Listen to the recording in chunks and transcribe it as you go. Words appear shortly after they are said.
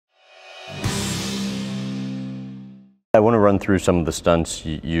I want to run through some of the stunts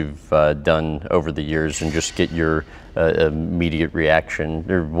you've done over the years and just get your immediate reaction,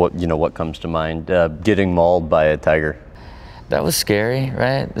 or what comes to mind. Getting mauled by a tiger. That was scary,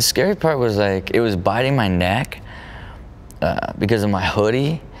 right? The scary part was like, it was biting my neck because of my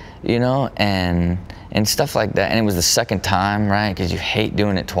hoodie, and stuff like that. And it was the second time, right? Because you hate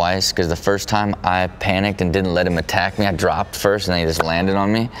doing it twice, because the first time I panicked and didn't let him attack me. I dropped first and then he just landed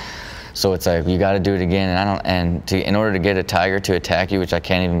on me. So it's like, you got to do it again. In order to get a tiger to attack you, which I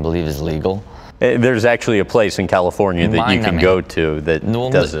can't even believe is legal. There's actually a place in California that you can go to that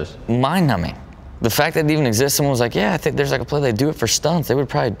does this. Mind-numbing. The fact that it even exists, someone was like, yeah, I think there's like a place they do it for stunts. They would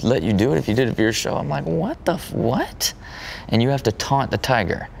probably let you do it if you did it for your show. I'm like, what? And you have to taunt the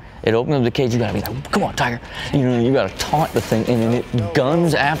tiger. It opens up the cage, you gotta be like, come on, tiger. You gotta taunt the thing, and then it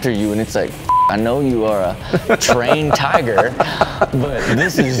guns after you, and it's like, I know you are a trained tiger, but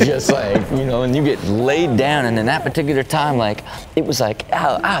this is just like, and you get laid down, and in that particular time, like, it was like,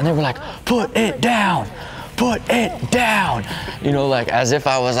 ow, ow, and they were like, put it down, like as if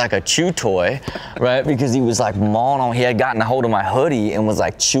I was like a chew toy, right? Because he was like mauling on, he had gotten a hold of my hoodie and was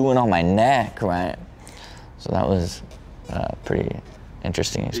like chewing on my neck, right? So that was pretty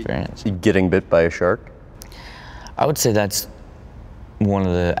interesting experience. Getting bit by a shark? I would say that's one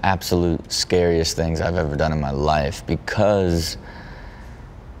of the absolute scariest things I've ever done in my life, because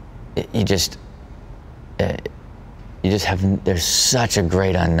there's such a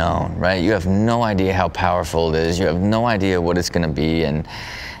great unknown, right? You have no idea how powerful it is. You have no idea what it's gonna be. And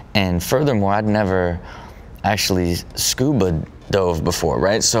furthermore, I'd never actually scuba dove before,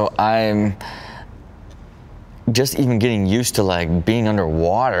 right? So I'm just even getting used to like being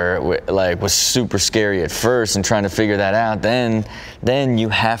underwater, like was super scary at first, and trying to figure that out. Then you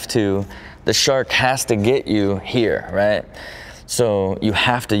have to, the shark has to get you here, right? So you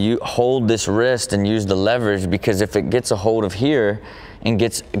have to hold this wrist and use the leverage, because if it gets a hold of here and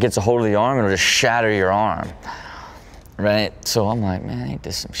gets a hold of the arm, it'll just shatter your arm, right? So I'm like, man, ain't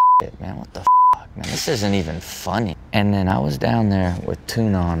this some shit, man? What the fuck, man? This isn't even funny. And then I was down there with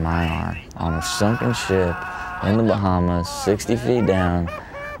tuna on my arm on a sunken ship in the Bahamas, 60 feet down.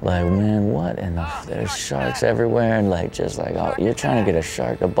 Like, man, what? And there's sharks everywhere, and like, just like, oh, you're trying to get a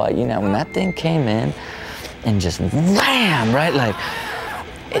shark to bite you. Now, when that thing came in and just wham, right? Like,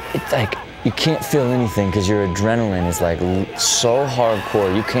 it's like, you can't feel anything because your adrenaline is like so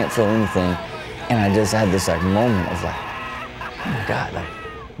hardcore, you can't feel anything. And I just had this like moment of like, oh my God, like,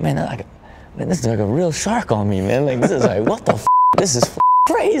 man, this is like a real shark on me, man. Like, this is like, what the f? This is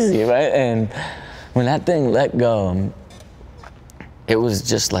crazy, right? And when that thing let go, it was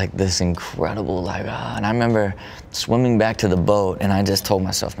just like this incredible, like, and I remember swimming back to the boat, and I just told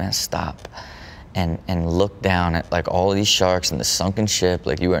myself, man, stop, and look down at like all of these sharks in the sunken ship.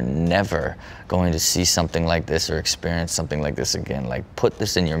 Like, you are never going to see something like this or experience something like this again. Like, put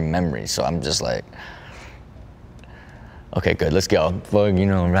this in your memory. So I'm just like, okay, good, let's go,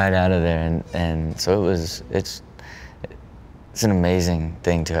 right out of there. And so it's an amazing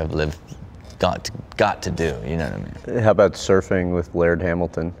thing to have got to do, you know what I mean? How about surfing with Laird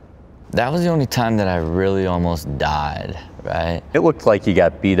Hamilton? That was the only time that I really almost died, right? It looked like you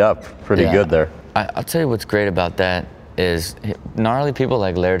got beat up pretty good there. I'll tell you what's great about that is gnarly people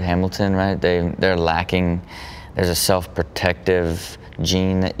like Laird Hamilton, right? They're lacking, there's a self-protective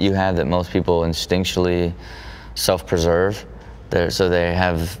gene that you have that most people instinctually self-preserve. So they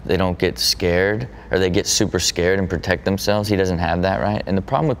don't get scared, or they get super scared and protect themselves. He doesn't have that, right? And the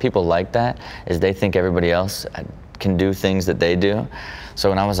problem with people like that is they think everybody else can do things that they do. So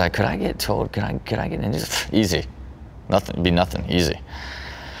when I was like, could I get told, could I get in? Easy, nothing, be nothing, easy.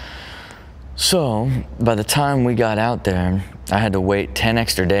 So by the time we got out there, I had to wait 10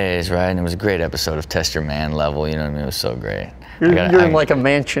 extra days, right? And it was a great episode of Test Your Man Level, you know what I mean? It was so great. You're in like a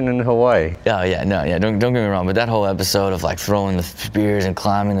mansion in Hawaii. Oh yeah, no, yeah, don't get me wrong, but that whole episode of like throwing the spears and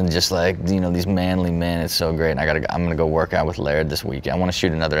climbing and just like, these manly men, it's so great. And I'm gonna go work out with Laird this week. I wanna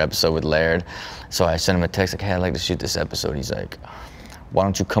shoot another episode with Laird. So I sent him a text like, hey, I'd like to shoot this episode. He's like, why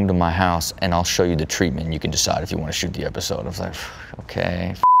don't you come to my house and I'll show you the treatment. You can decide if you wanna shoot the episode. I was like,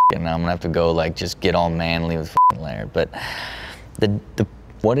 okay, and I'm gonna have to go like just get all manly with Laird. But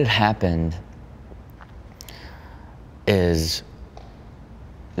what had happened is,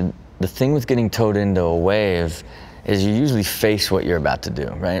 the thing with getting towed into a wave is you usually face what you're about to do,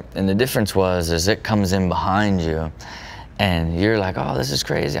 right? And the difference is it comes in behind you, And you're like, oh, this is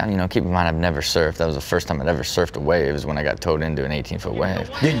crazy. You know, keep in mind, I've never surfed. That was the first time I'd ever surfed a wave, was when I got towed into an 18-foot wave.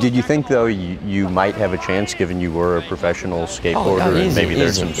 Did you think, though, you might have a chance, given you were a professional skateboarder, and maybe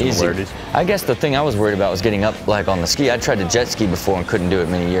there's some similarities? I guess the thing I was worried about was getting up, like, on the ski. I tried to jet ski before and couldn't do it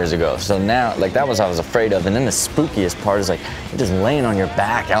many years ago. So now, like, that was what I was afraid of. And then the spookiest part is, like, you're just laying on your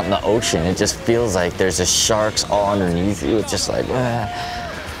back out in the ocean. It just feels like there's just sharks all underneath you. It's just like,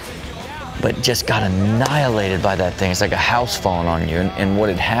 but just got annihilated by that thing. It's like a house falling on you. And what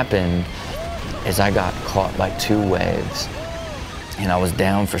had happened is I got caught by 2 waves. And I was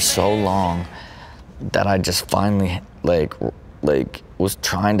down for so long that I just finally, like was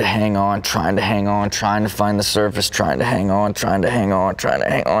trying to hang on, trying to find the surface, trying to hang on,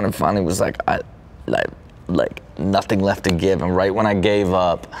 and finally was like, like nothing left to give. And right when I gave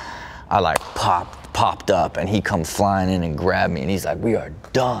up, I like popped up, and he come flying in and grabbed me, and he's like, we are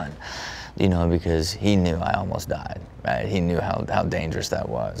done. You know, because he knew I almost died, right? He knew how dangerous that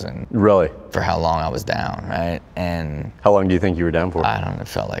was, and really, for how long I was down, right? And how long do you think you were down for? I don't know. It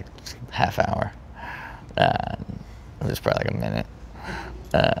felt like half hour. It was probably like a minute.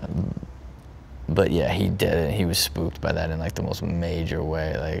 But yeah, he did it. He was spooked by that in like the most major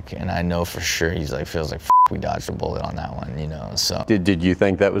way. Like, and I know for sure he's like feels like we dodged a bullet on that one, you know. So did you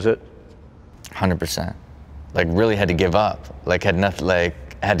think that was it? 100%. Like really had to give up. Like had nothing. Like.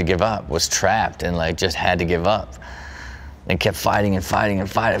 Had to give up, was trapped, and like just had to give up, and kept fighting and fighting and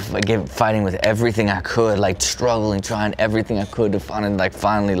fighting, fighting with everything I could, like struggling, trying everything I could to find, like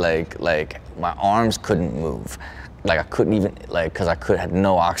finally, like my arms couldn't move, like I couldn't even, like, cause I had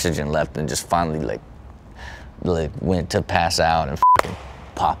no oxygen left, and just finally like went to pass out and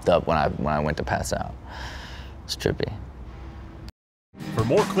popped up when I went to pass out. It's trippy. For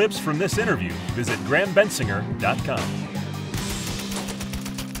more clips from this interview, visit GrahamBensinger.com.